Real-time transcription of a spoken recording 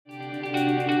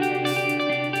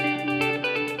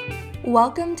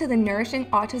Welcome to the Nourishing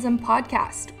Autism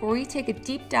podcast, where we take a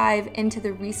deep dive into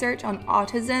the research on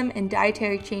autism and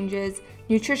dietary changes,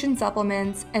 nutrition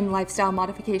supplements, and lifestyle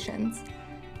modifications.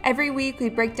 Every week, we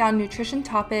break down nutrition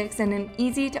topics in an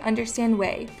easy-to-understand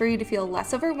way for you to feel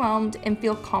less overwhelmed and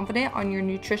feel confident on your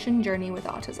nutrition journey with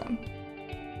autism.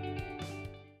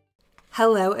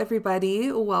 Hello,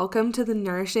 everybody. Welcome to the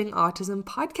Nourishing Autism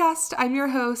podcast. I'm your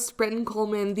host, Britton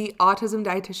Coleman, the autism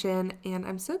dietitian, and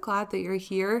I'm so glad that you're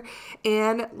here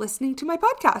and listening to my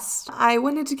podcast. I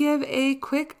wanted to give a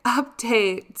quick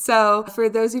update. So for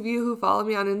those of you who follow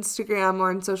me on Instagram or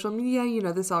on social media, you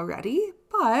know this already,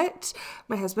 but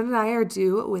my husband and I are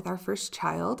due with our first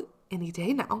child any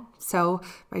day now. So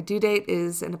my due date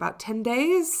is in about 10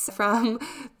 days from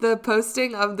the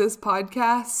posting of this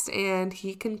podcast, and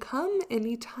he can come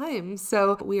anytime.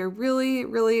 So we are really,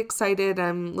 really excited.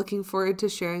 I'm looking forward to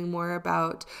sharing more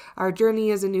about our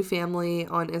journey as a new family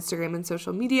on Instagram and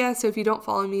social media. So if you don't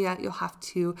follow me yet, you'll have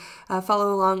to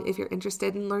follow along if you're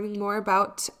interested in learning more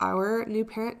about our new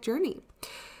parent journey.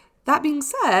 That being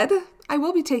said, I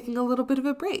will be taking a little bit of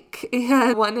a break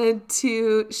and wanted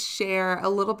to share a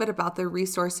little bit about the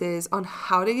resources on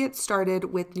how to get started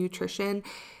with nutrition.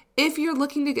 If you're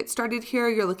looking to get started here,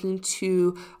 you're looking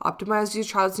to optimize your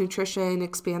child's nutrition,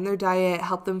 expand their diet,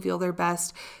 help them feel their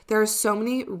best. There are so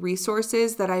many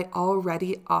resources that I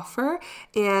already offer,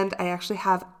 and I actually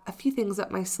have a few things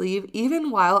up my sleeve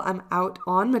even while I'm out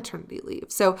on maternity leave.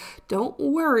 So don't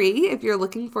worry if you're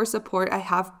looking for support. I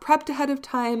have prepped ahead of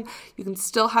time. You can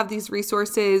still have these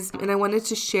resources, and I wanted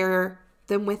to share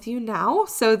them with you now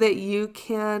so that you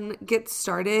can get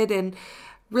started and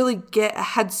really get a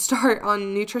head start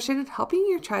on nutrition and helping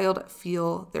your child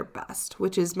feel their best,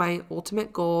 which is my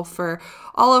ultimate goal for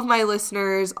all of my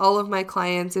listeners, all of my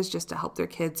clients, is just to help their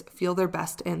kids feel their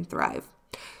best and thrive.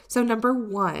 So number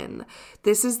one,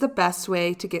 this is the best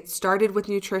way to get started with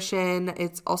nutrition.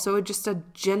 It's also just a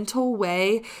gentle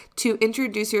way to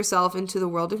introduce yourself into the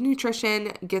world of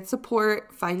nutrition, get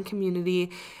support, find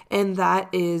community, and that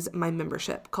is my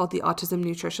membership called the Autism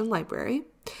Nutrition Library.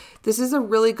 This is a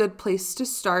really good place to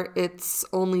start. It's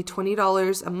only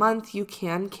 $20 a month. You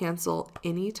can cancel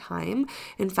anytime.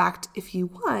 In fact, if you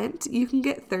want, you can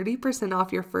get 30%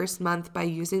 off your first month by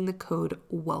using the code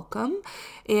WELCOME,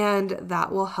 and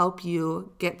that will help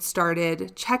you get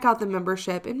started, check out the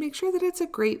membership, and make sure that it's a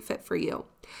great fit for you.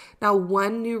 Now,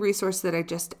 one new resource that I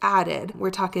just added,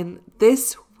 we're talking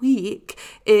this week,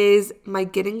 is my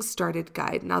Getting Started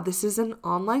guide. Now, this is an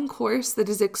online course that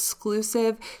is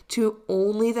exclusive to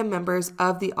only the members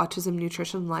of the Autism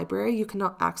Nutrition Library. You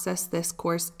cannot access this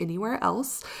course anywhere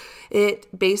else.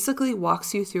 It basically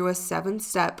walks you through a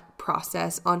 7-step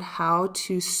process on how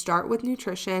to start with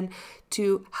nutrition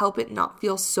to help it not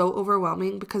feel so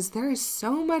overwhelming, because there is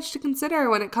so much to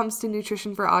consider when it comes to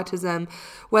nutrition for autism,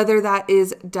 whether that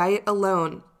is diet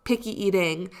alone, picky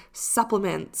eating,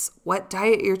 supplements, what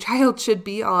diet your child should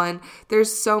be on.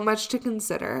 There's so much to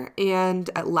consider.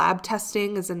 And lab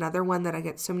testing is another one that I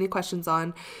get so many questions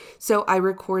on. So I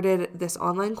recorded this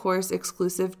online course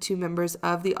exclusive to members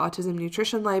of the Autism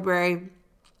Nutrition Library,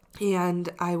 and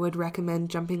I would recommend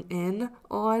jumping in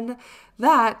on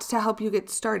that to help you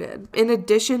get started. In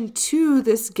addition to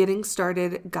this Getting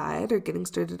Started guide or Getting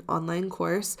Started online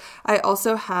course, I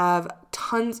also have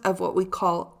tons of what we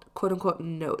call quote unquote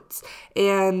notes.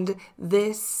 And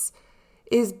this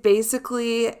is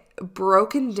basically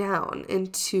broken down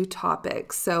into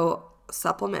topics. So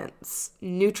supplements,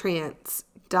 nutrients,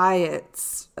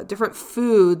 diets, different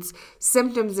foods,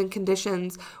 symptoms and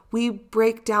conditions. We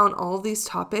break down all these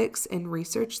topics and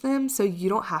research them so you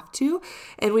don't have to.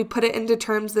 And we put it into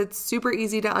terms that's super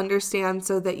easy to understand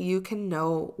so that you can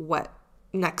know what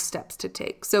next steps to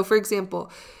take. So for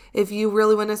example, if you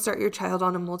really want to start your child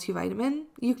on a multivitamin,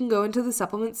 you can go into the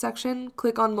supplements section,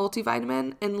 click on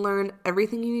multivitamin, and learn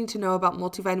everything you need to know about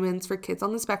multivitamins for kids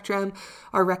on the spectrum,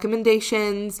 our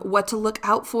recommendations, what to look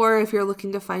out for if you're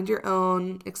looking to find your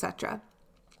own, etc.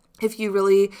 If you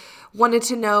really wanted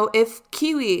to know if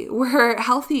kiwi were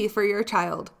healthy for your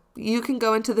child, you can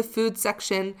go into the food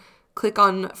section, click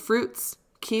on fruits,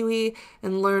 kiwi,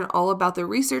 and learn all about the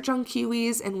research on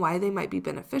kiwis and why they might be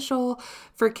beneficial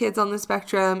for kids on the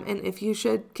spectrum and if you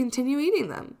should continue eating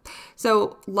them.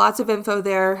 So lots of info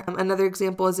there. Another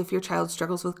example is if your child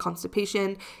struggles with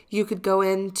constipation, you could go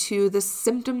into the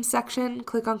symptom section,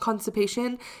 click on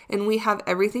constipation, and we have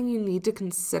everything you need to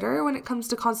consider when it comes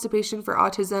to constipation for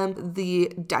autism,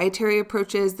 the dietary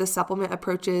approaches, the supplement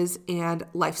approaches, and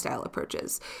lifestyle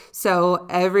approaches. So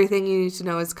everything you need to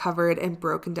know is covered and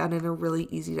broken down in a really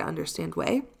easy to understand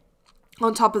way.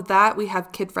 On top of that, we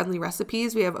have kid-friendly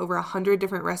recipes. We have over 100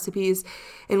 different recipes,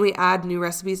 and we add new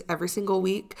recipes every single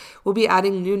week. We'll be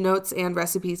adding new notes and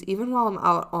recipes even while I'm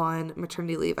out on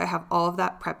maternity leave. I have all of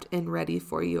that prepped and ready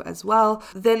for you as well.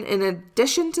 Then in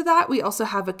addition to that, we also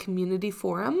have a community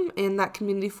forum, and that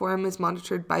community forum is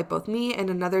monitored by both me and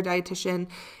another dietitian,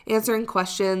 answering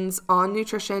questions on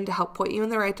nutrition to help point you in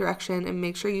the right direction and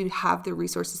make sure you have the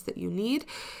resources that you need.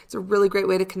 It's a really great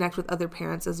way to connect with other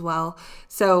parents as well.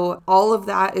 So all of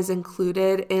that is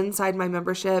included inside my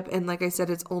membership. And like I said,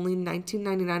 it's only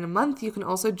 $19.99 a month. You can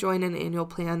also join an annual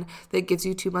plan that gives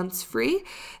you 2 months free.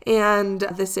 And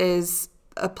this is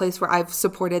a place where I've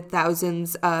supported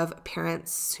thousands of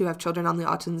parents who have children on the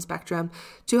autism spectrum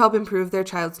to help improve their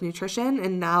child's nutrition.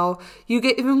 And now you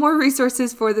get even more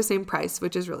resources for the same price,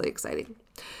 which is really exciting.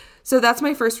 So that's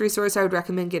my first resource I would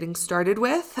recommend getting started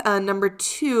with. Number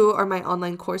 2 are my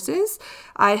online courses.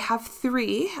 I have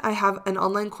 3. I have an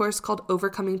online course called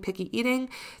Overcoming Picky Eating.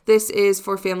 This is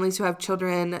for families who have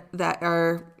children that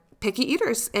are picky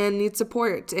eaters and need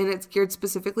support, and it's geared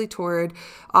specifically toward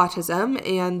autism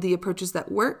and the approaches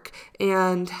that work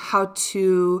and how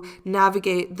to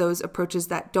navigate those approaches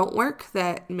that don't work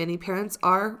that many parents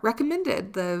are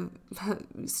recommended, the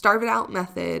starve it out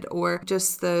method or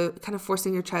just the kind of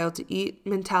forcing your child to eat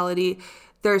mentality.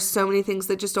 There's so many things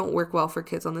that just don't work well for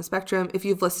kids on the spectrum. If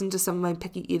you've listened to some of my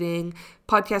picky eating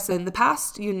podcasts in the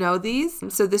past, you know these.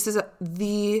 So this is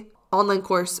the online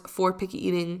course for picky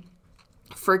eating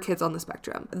for kids on the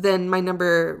spectrum. Then my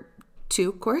number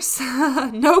 2 course,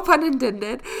 no pun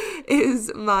intended,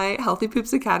 is my Healthy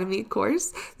Poops Academy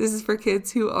course. This is for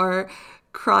kids who are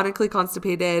chronically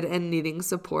constipated and needing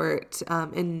support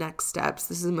in next steps.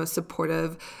 This is the most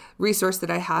supportive resource that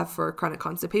I have for chronic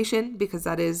constipation because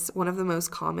that is one of the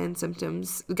most common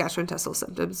symptoms, gastrointestinal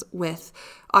symptoms with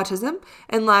autism.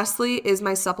 And lastly is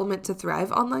my Supplement to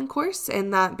Thrive online course,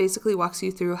 and that basically walks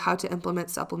you through how to implement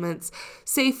supplements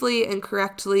safely and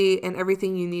correctly and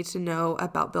everything you need to know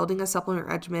about building a supplement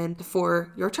regimen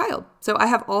for your child. So I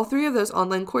have all 3 of those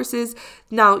online courses.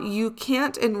 Now, you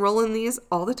can't enroll in these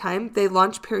all the time. They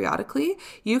launch periodically.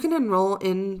 You can enroll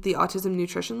in the Autism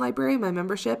Nutrition Library, my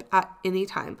membership, at any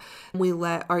time. We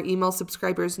let our email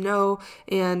subscribers know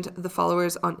and the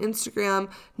followers on Instagram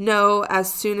know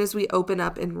as soon as we open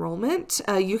up enrollment.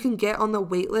 You can get on the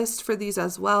wait list for these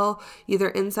as well, either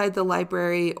inside the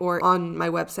library or on my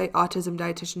website,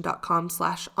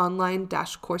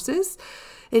 autismdietitian.com/online-courses.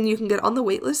 And you can get on the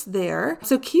wait list there.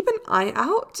 So keep an eye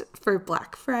out for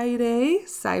Black Friday,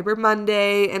 Cyber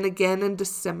Monday, and again in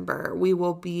December. We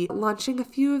will be launching a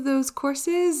few of those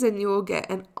courses and you will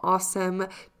get an awesome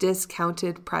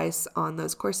discounted price on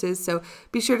those courses. So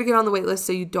be sure to get on the wait list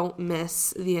so you don't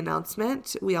miss the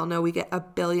announcement. We all know we get a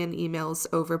billion emails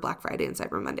over Black Friday and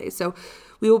Cyber Monday. So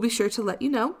we will be sure to let you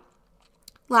know.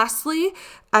 Lastly,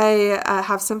 I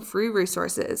have some free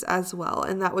resources as well,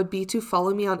 and that would be to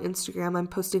follow me on Instagram. I'm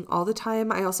posting all the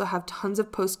time. I also have tons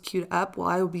of posts queued up while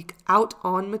I will be out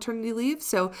on maternity leave,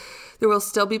 so there will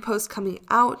still be posts coming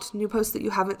out, new posts that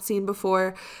you haven't seen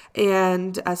before,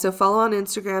 and so follow on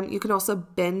Instagram. You can also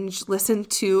binge listen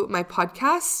to my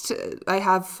podcast. I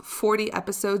have 40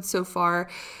 episodes so far.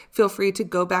 Feel free to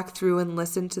go back through and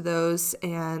listen to those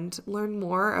and learn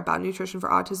more about nutrition for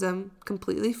autism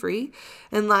completely free.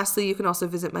 And lastly, you can also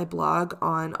visit my blog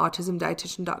on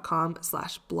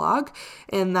autismdietitian.com/blog.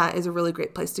 And that is a really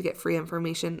great place to get free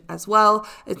information as well.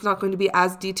 It's not going to be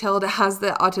as detailed as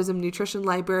the Autism Nutrition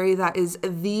Library. That is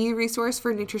the resource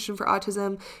for nutrition for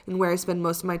autism and where I spend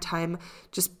most of my time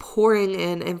just pouring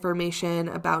in information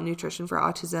about nutrition for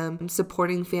autism,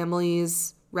 supporting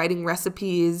families, writing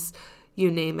recipes, you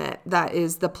name it. That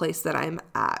is the place that I'm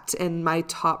at and my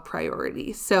top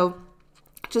priority. So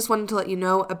just wanted to let you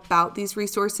know about these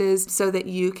resources so that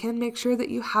you can make sure that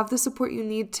you have the support you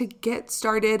need to get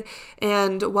started.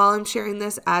 And while I'm sharing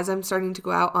this, as I'm starting to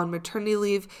go out on maternity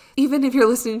leave, even if you're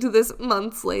listening to this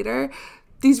months later,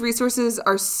 these resources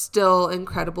are still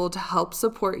incredible to help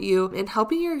support you in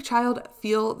helping your child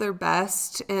feel their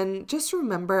best. And just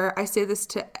remember, I say this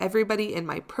to everybody in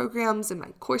my programs and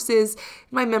my courses,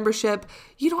 my membership,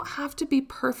 you don't have to be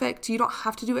perfect. You don't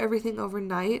have to do everything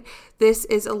overnight. This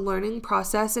is a learning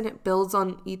process and it builds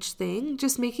on each thing.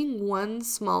 Just making one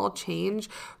small change,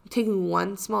 taking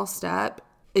one small step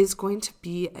is going to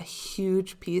be a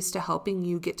huge piece to helping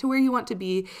you get to where you want to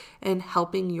be and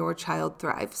helping your child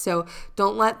thrive. So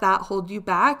don't let that hold you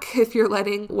back. If you're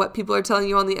letting what people are telling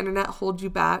you on the internet hold you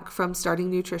back from starting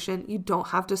nutrition, you don't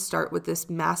have to start with this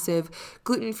massive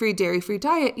gluten-free, dairy-free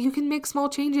diet. You can make small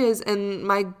changes. And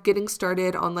my Getting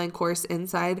Started online course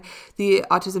inside the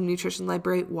Autism Nutrition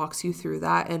Library walks you through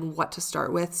that and what to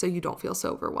start with so you don't feel so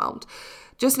overwhelmed.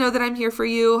 Just know that I'm here for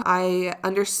you. I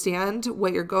understand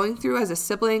what you're going through as a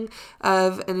sibling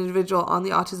of an individual on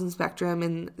the autism spectrum,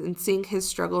 and seeing his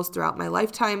struggles throughout my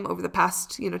lifetime over the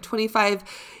past, 25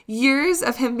 years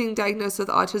of him being diagnosed with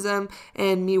autism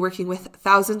and me working with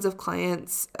thousands of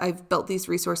clients. I've built these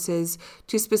resources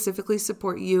to specifically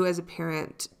support you as a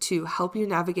parent, to help you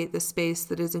navigate this space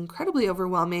that is incredibly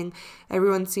overwhelming.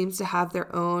 Everyone seems to have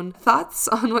their own thoughts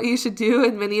on what you should do,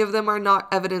 and many of them are not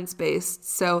evidence-based.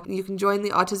 So you can join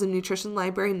the Autism Nutrition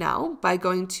Library now by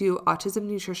going to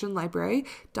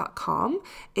autismnutritionlibrary.com,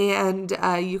 and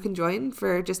you can join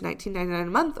for just $19.99 a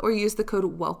month, or use the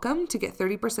code WELCOME to get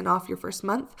 30% off your first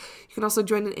month. You can also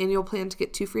join an annual plan to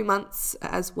get 2 free months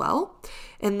as well.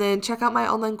 And then check out my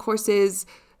online courses.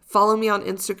 Follow me on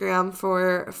Instagram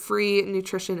for free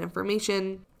nutrition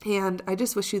information. And I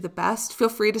just wish you the best. Feel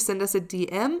free to send us a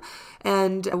DM,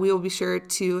 and we will be sure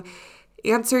to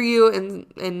answer you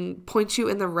and point you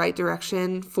in the right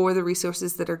direction for the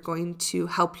resources that are going to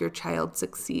help your child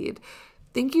succeed.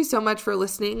 Thank you so much for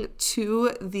listening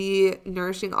to the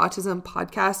Nourishing Autism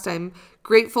podcast. I'm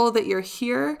grateful that you're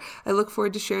here. I look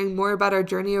forward to sharing more about our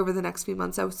journey over the next few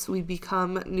months as we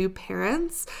become new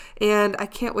parents. And I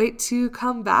can't wait to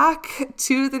come back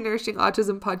to the Nourishing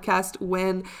Autism podcast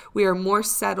when we are more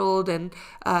settled and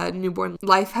newborn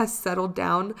life has settled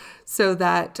down, so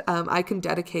that I can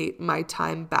dedicate my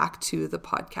time back to the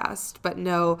podcast. But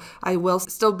no, I will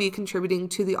still be contributing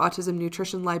to the Autism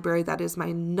Nutrition Library. That is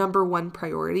my number one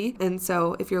priority. And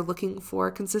so if you're looking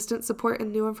for consistent support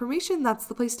and new information, that's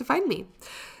the place to find me.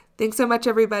 Thanks so much,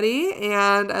 everybody,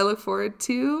 and I look forward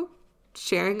to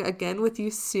sharing again with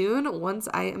you soon once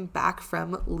I am back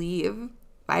from leave.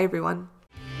 Bye, everyone.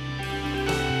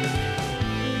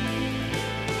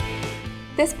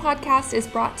 This podcast is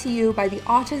brought to you by the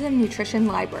Autism Nutrition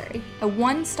Library, a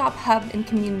one-stop hub and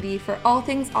community for all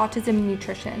things autism and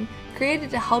nutrition, created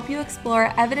to help you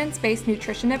explore evidence-based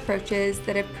nutrition approaches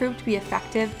that have proved to be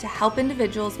effective to help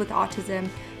individuals with autism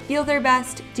feel their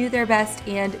best, do their best,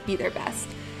 and be their best.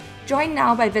 Join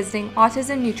now by visiting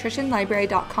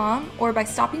autismnutritionlibrary.com or by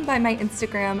stopping by my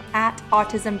Instagram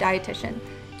 @autismdietitian.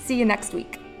 See you next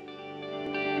week.